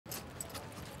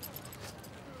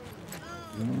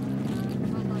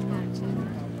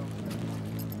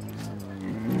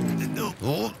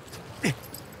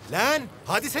Lan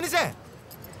hadi senize.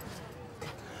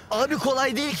 Abi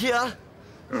kolay değil ki ya.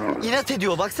 İnat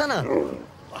ediyor baksana.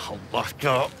 Allah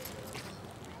ya.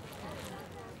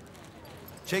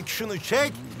 Çek şunu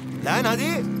çek. Lan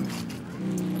hadi.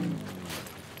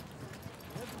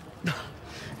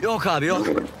 Yok abi yok.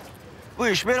 Bu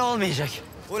iş böyle olmayacak.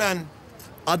 Ulan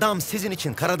adam sizin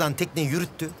için karadan tekneyi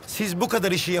yürüttü. Siz bu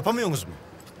kadar işi yapamıyorsunuz mu?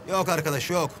 Yok arkadaş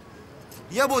yok.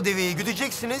 Ya bu deveyi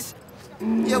güdeceksiniz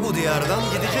ya bu diyardan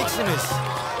gideceksiniz.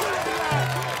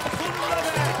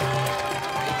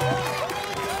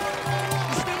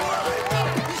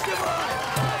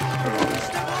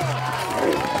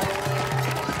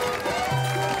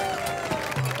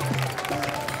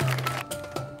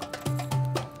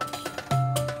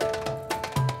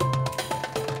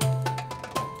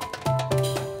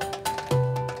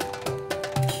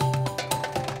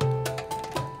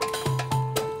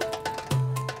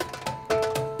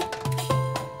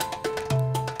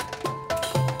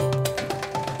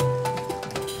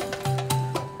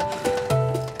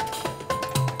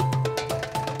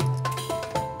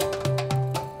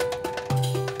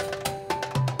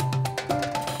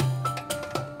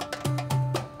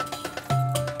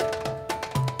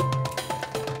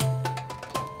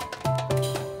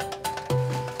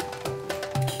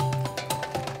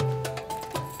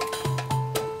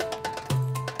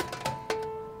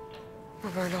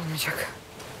 Böyle olmayacak.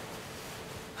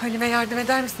 Halime yardım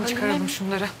eder misin? Çıkaralım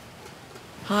şunları.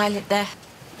 Halide.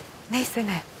 Neyse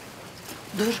ne.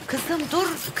 Dur kızım dur.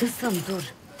 Kızım dur.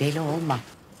 Deli olma.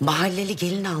 Mahalleli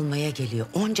gelin almaya geliyor.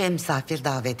 Onca misafir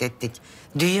davet ettik.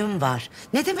 Düğün var.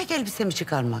 Ne demek elbisemi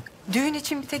çıkarmak? Düğün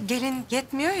için bir tek gelin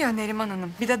yetmiyor ya Neriman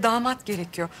Hanım. Bir de damat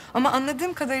gerekiyor. Ama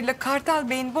anladığım kadarıyla Kartal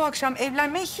Bey'in bu akşam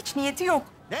evlenmeye hiç niyeti yok.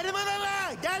 Neriman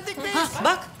Ana geldik biz. Ha,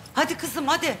 bak hadi kızım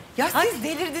hadi. Ya Hadi. siz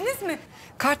delirdiniz mi?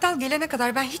 Kartal gelene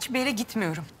kadar ben hiçbir yere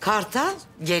gitmiyorum. Kartal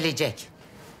gelecek.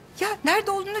 Ya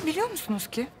nerede olduğunu biliyor musunuz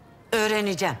ki?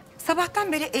 Öğreneceğim.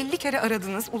 Sabahtan beri 50 kere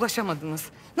aradınız, ulaşamadınız.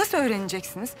 Nasıl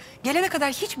öğreneceksiniz? Gelene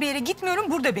kadar hiçbir yere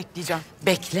gitmiyorum, burada bekleyeceğim.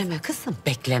 Bekleme kızım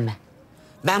bekleme.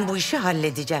 Ben bu işi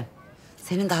halledeceğim.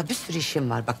 Senin daha bir sürü işin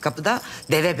var. Bak kapıda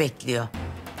deve bekliyor.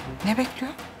 Ne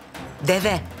bekliyor?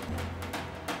 Deve.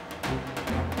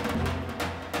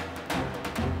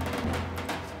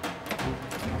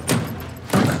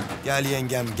 Gel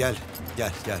yengem gel.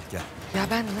 Gel gel gel. Ya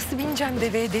ben nasıl bineceğim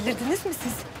deveye? Delirdiniz mi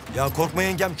siz? Ya korkma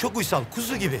yengem çok uysal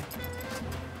kuzu gibi.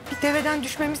 Bir deveden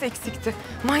düşmemiz eksikti.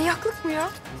 Manyaklık mı ya?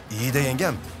 İyi de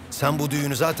yengem sen bu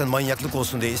düğünü zaten manyaklık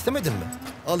olsun diye istemedin mi?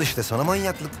 Al işte sana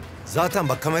manyaklık. Zaten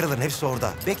bak kameraların hepsi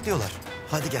orada. Bekliyorlar.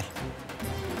 Hadi gel.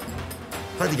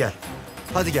 Hadi gel.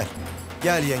 Hadi gel.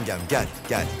 Gel yengem gel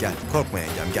gel gel. Korkma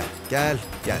yengem gel. Gel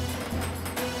gel.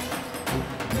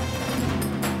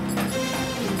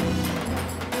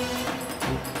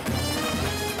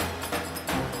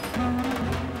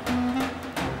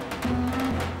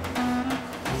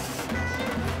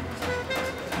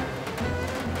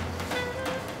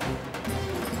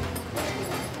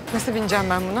 Nasıl bineceğim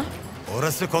ben buna?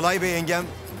 Orası kolay be yengem.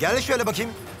 Gel şöyle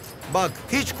bakayım. Bak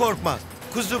hiç korkma.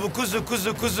 Kuzu bu kuzu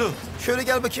kuzu kuzu. Şöyle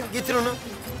gel bakayım getir onu.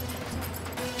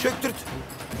 Çöktürt.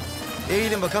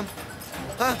 Eğilin bakalım.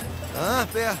 Ha,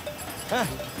 ah be ya. Ha.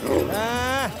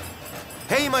 Ha.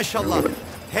 Hey maşallah.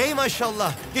 Hey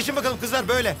maşallah. Geçin bakalım kızlar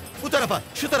böyle. Bu tarafa,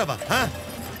 şu tarafa. Ha.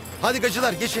 Hadi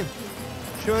gacılar geçin.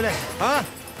 Şöyle. Ha.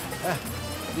 Heh.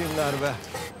 Günler be.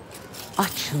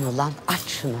 Aç şunu lan aç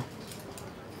şunu.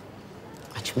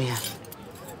 Açmıyor.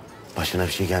 Başına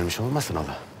bir şey gelmiş olmasın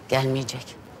hala?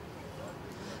 Gelmeyecek.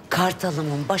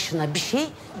 Kartalımın başına bir şey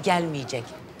gelmeyecek.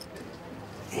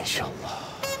 İnşallah.